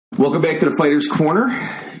Welcome back to the Fighter's Corner.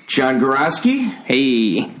 John Gorosky.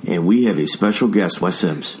 Hey. And we have a special guest, Wes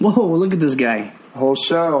Sims. Whoa, look at this guy. Whole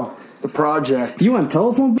show. The project. You want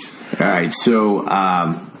telephone? All right, so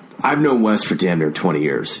I've known Wes for damn near 20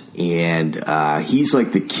 years. And he's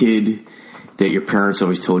like the kid that your parents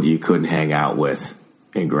always told you couldn't hang out with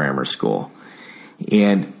in grammar school.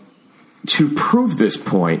 And to prove this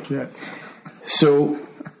point, so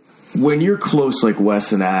when you're close like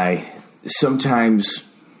Wes and I, sometimes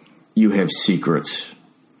you have secrets,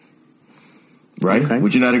 right? Okay.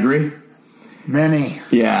 Would you not agree? Many.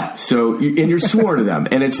 Yeah. So, and you're sworn to them.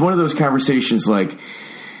 And it's one of those conversations like,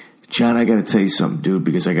 John, I got to tell you something, dude,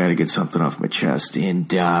 because I got to get something off my chest. And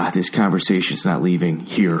this conversation's not leaving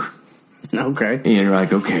here. Okay. And you're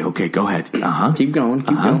like, okay, go ahead. Keep going,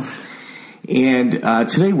 keep going. And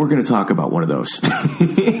today we're going to talk about one of those.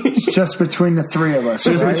 It's just between the three of us.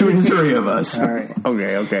 Just right? between the three of us. All right.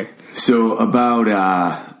 Okay. So about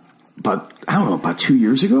I don't know, about 2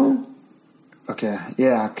 years ago, Okay.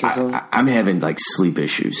 Yeah. Because I'm having like sleep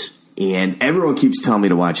issues. And everyone keeps telling me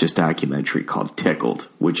to watch this documentary called Tickled,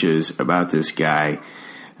 which is about this guy,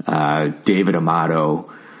 David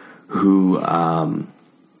Amato, who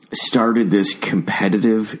started this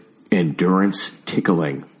competitive endurance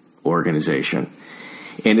tickling organization.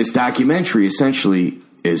 And this documentary essentially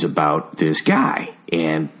is about this guy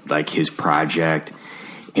and like his project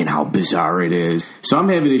and how bizarre it is. So I'm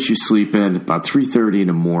having issues sleeping. About 3:30 in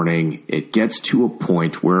the morning, it gets to a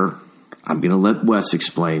point where I'm going to let Wes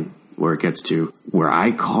explain where it gets to, where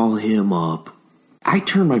I call him up. I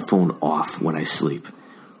turn my phone off when I sleep.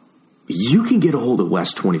 You can get a hold of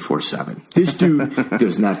Wes 24/7. This dude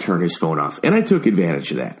does not turn his phone off. And I took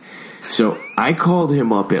advantage of that. So I called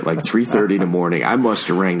him up at like 3:30 in the morning. I must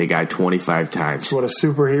have rang the guy 25 times. that's what a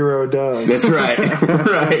superhero does. That's right.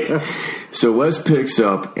 Right. So Wes picks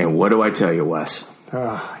up, and what do I tell you, Wes? He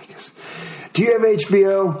goes, do you have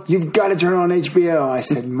HBO? You've got to turn on HBO. I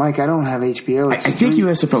said, Mike, I don't have HBO. I think you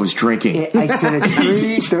asked if I was drinking. I said, it's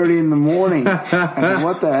 3:30 in the morning. I said,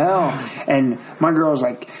 what the hell? And my girl's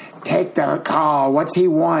like, take the call. What's he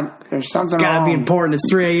want? There's something It's got to wrong. be important. It's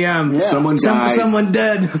 3 a.m. Yeah. Someone died. Someone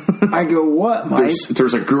dead. I go, what, Mike?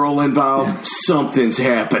 There's a girl involved. Something's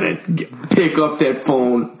happening. Pick up that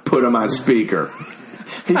phone. Put him on speaker.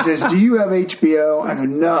 He says, do you have HBO? I go,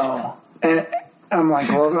 no. And I'm like,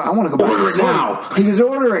 well, I want to go back Order to it sleep. now. He goes,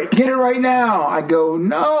 order it. Get it right now. I go,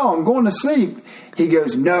 no, I'm going to sleep. He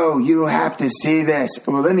goes, no, you have to see this.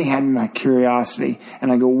 Well, then he had my curiosity.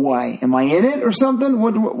 And I go, why? Am I in it or something?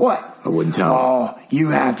 What? I wouldn't tell him. Oh, you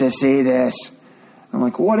have to see this. I'm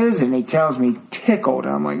like, what is it? And he tells me Tickled.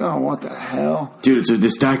 I'm like, oh, what the hell? Dude, it's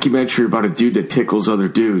this documentary about a dude that tickles other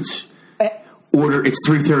dudes. Order. It's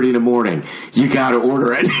 3:30 in the morning. You got to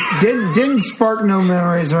order it. Didn't spark no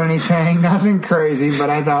memories or anything. Nothing crazy. But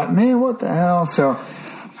I thought, man, what the hell? So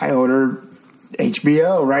I ordered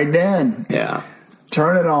HBO right then. Yeah.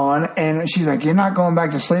 Turn it on, and she's like, you're not going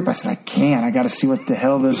back to sleep? I said, I can't. I got to see what the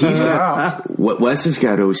hell this is about. Wes has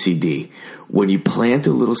got OCD. When you plant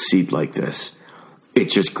a little seed like this, it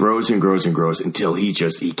just grows and grows and grows until he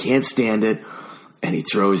can't stand it, and he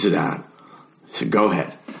throws it on. So go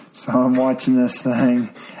ahead. So I'm watching this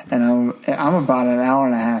thing, and I'm about an hour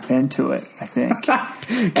and a half into it, I think.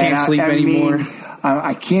 Can't sleep anymore.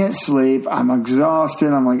 I can't sleep. I'm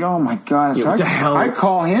exhausted. I'm like, oh my God. Yeah, So what the hell? I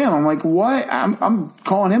call him. I'm like, what? I'm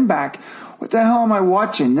calling him back. What the hell am I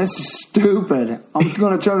watching? This is stupid. I'm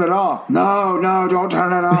going to turn it off. No, don't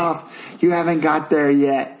turn it off. You haven't got there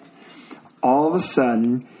yet. All of a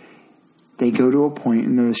sudden, they go to a point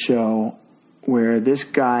in the show where this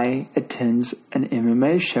guy attends an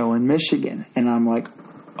MMA show in Michigan. And I'm like,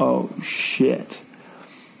 oh, shit.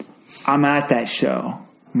 I'm at that show.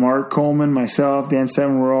 Mark Coleman, myself, Dan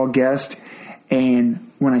Seven, we're all guests.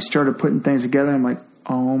 And when I started putting things together, I'm like,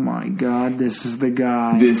 oh, my God, this is the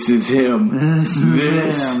guy. This is him. This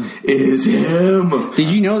is him. Did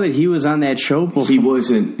you know that he was on that show before? He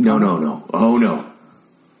wasn't. No. Oh, no.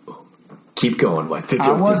 Keep going.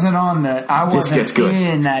 I wasn't on that. I wasn't good.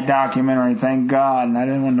 in that documentary, thank God, and I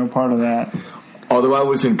didn't want no part of that. Although I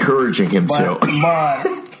was encouraging him to. But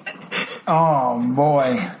oh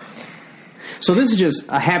boy! So this is just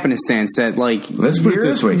a happenstance that, like, Let's put it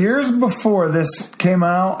this way. Years before this came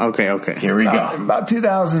out, okay. Here we go. about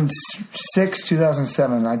 2006,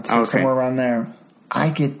 2007, I'd say somewhere around there. I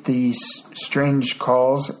get these strange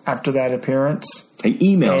calls after that appearance.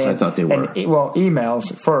 Emails, I thought they were.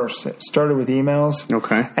 Emails first. It started with emails.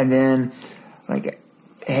 Okay. And then, like,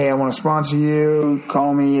 hey, I want to sponsor you.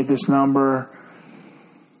 Call me at this number.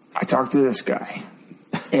 I talked to this guy.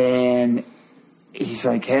 And he's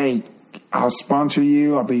like, hey, I'll sponsor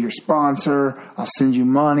you. I'll be your sponsor. I'll send you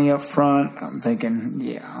money up front. I'm thinking,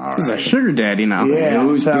 yeah, all right. He's a sugar daddy now. Yeah. It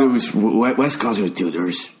was Wes calls me, dude,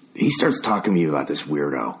 he starts talking to me about this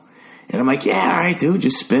weirdo. And I'm like, yeah, all right, dude,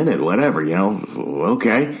 just spin it, whatever,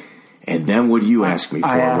 okay. And then what do you ask me for,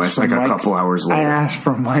 Wes, like a couple hours later? I asked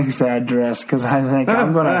for Mike's address because I think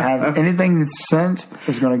I'm going to have anything that's sent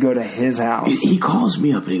is going to go to his house. He calls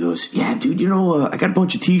me up and he goes, yeah, dude, I got a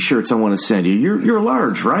bunch of T-shirts I want to send you. You're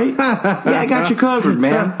large, right? Yeah, I got you covered,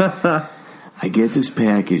 man. I get this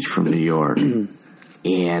package from New York,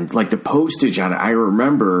 and like the postage on it, I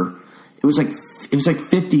remember it was like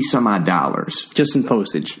 $50 some odd. Just in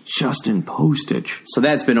postage. Just in postage. So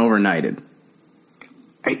that's been overnighted.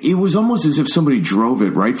 It was almost as if somebody drove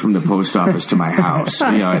it right from the post office to my house.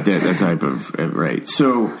 That type of right.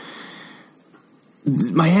 So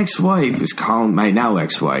my now ex-wife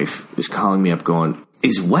is calling me up going,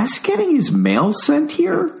 is Wes getting his mail sent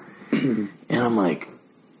here? And I'm like,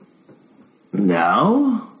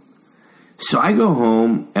 no. So I go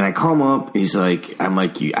home and I call him up. I'm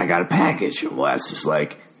like, I got a package. And Wes is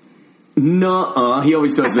like, nuh-uh. He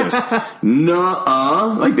always does this.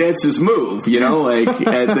 Nuh-uh. Like, that's his move,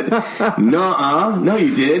 nuh-uh. No,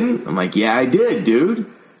 you didn't. I'm like, yeah, I did, dude.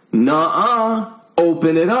 Nuh-uh.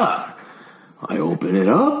 Open it up. I open it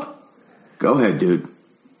up. Go ahead, dude.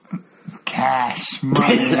 Cash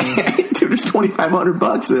money. Dude, there's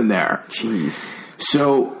 $2,500 in there. Jeez.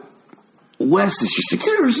 So Wes is just like,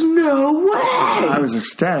 there's no way. I was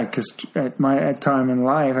ecstatic because at my time in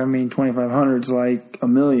life, 2,500 is like $1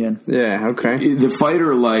 million. Yeah, okay. The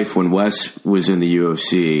fighter life when Wes was in the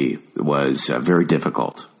UFC was very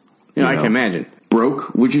difficult. I can imagine.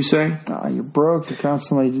 Broke, would you say? You're broke. You're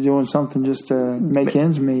constantly doing something just to make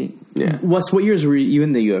ends meet. Yeah. Wes, what years were you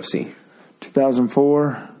in the UFC?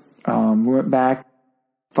 2004. We went back.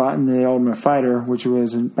 Fought in the Ultimate Fighter, which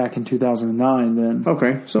was back in 2009 then.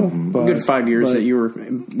 Okay, so a good 5 years that you were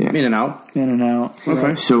in and out. In and out. Okay.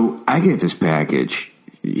 Right. So I get this package.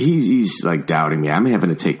 He's like doubting me. I'm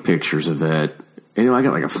having to take pictures of it. And, I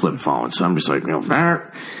got like a flip phone, so I'm just like,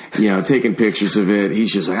 taking pictures of it.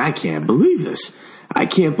 He's just like, I can't believe this. I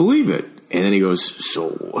can't believe it. And then he goes,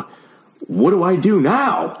 so what do I do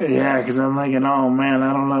now? Yeah, because I'm thinking, oh, man,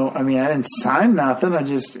 I don't know. I didn't sign nothing. I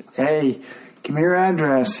just, hey, give me your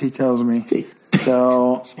address, he tells me.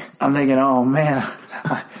 So I'm thinking, oh, man,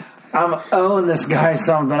 I'm owing this guy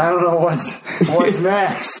something. I don't know what's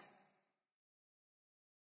next.